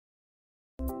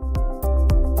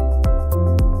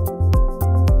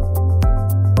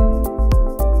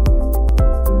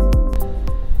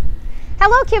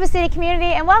Hello Cuba City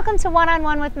community, and welcome to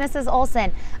One-on-One with Mrs.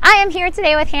 Olson. I am here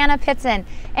today with Hannah Pitzen,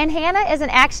 and Hannah is an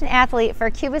action athlete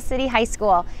for Cuba City High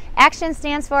School. ACTION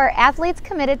stands for Athletes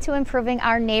Committed to Improving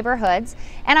Our Neighborhoods,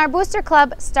 and our Booster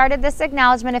Club started this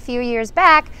acknowledgement a few years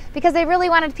back because they really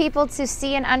wanted people to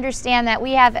see and understand that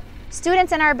we have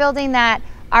students in our building that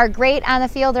are great on the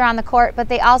field or on the court, but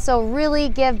they also really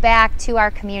give back to our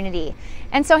community.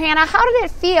 And so Hannah, how did it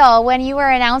feel when you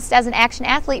were announced as an action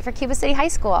athlete for Cuba City High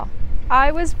School?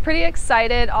 I was pretty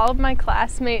excited. All of my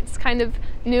classmates kind of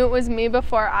knew it was me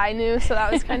before I knew, so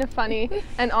that was kind of funny.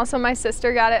 And also my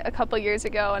sister got it a couple years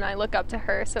ago, and I look up to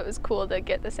her, so it was cool to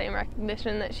get the same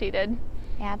recognition that she did.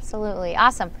 Absolutely.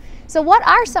 Awesome. So what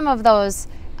are some of those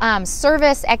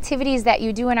service activities that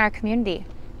you do in our community?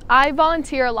 I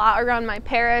volunteer a lot around my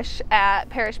parish at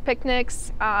parish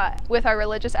picnics with our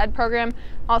religious ed program,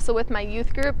 also with my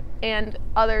youth group and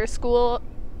other school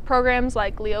programs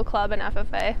like Leo Club and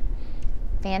FFA.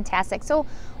 Fantastic. So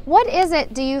what is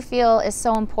it do you feel is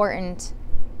so important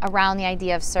around the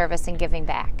idea of service and giving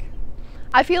back?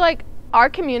 I feel like our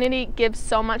community gives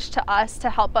so much to us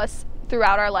to help us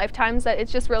throughout our lifetimes that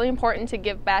it's just really important to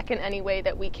give back in any way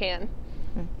that we can.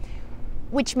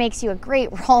 Which makes you a great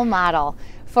role model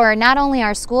for not only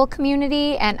our school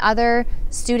community and other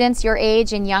students your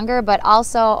age and younger, but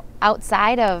also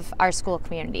outside of our school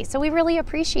community. So we really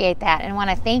appreciate that and want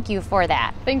to thank you for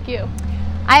that. Thank you.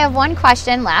 I have one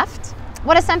question left.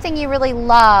 What is something you really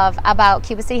love about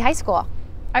Cuba City High School?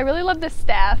 I really love the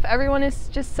staff. Everyone is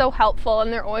just so helpful,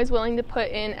 and they're always willing to put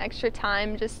in extra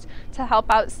time just to help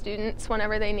out students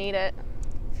whenever they need it.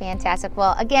 Fantastic.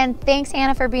 Well, again, thanks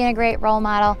Hannah for being a great role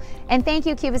model, and thank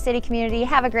you Cuba City community.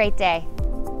 Have a great day.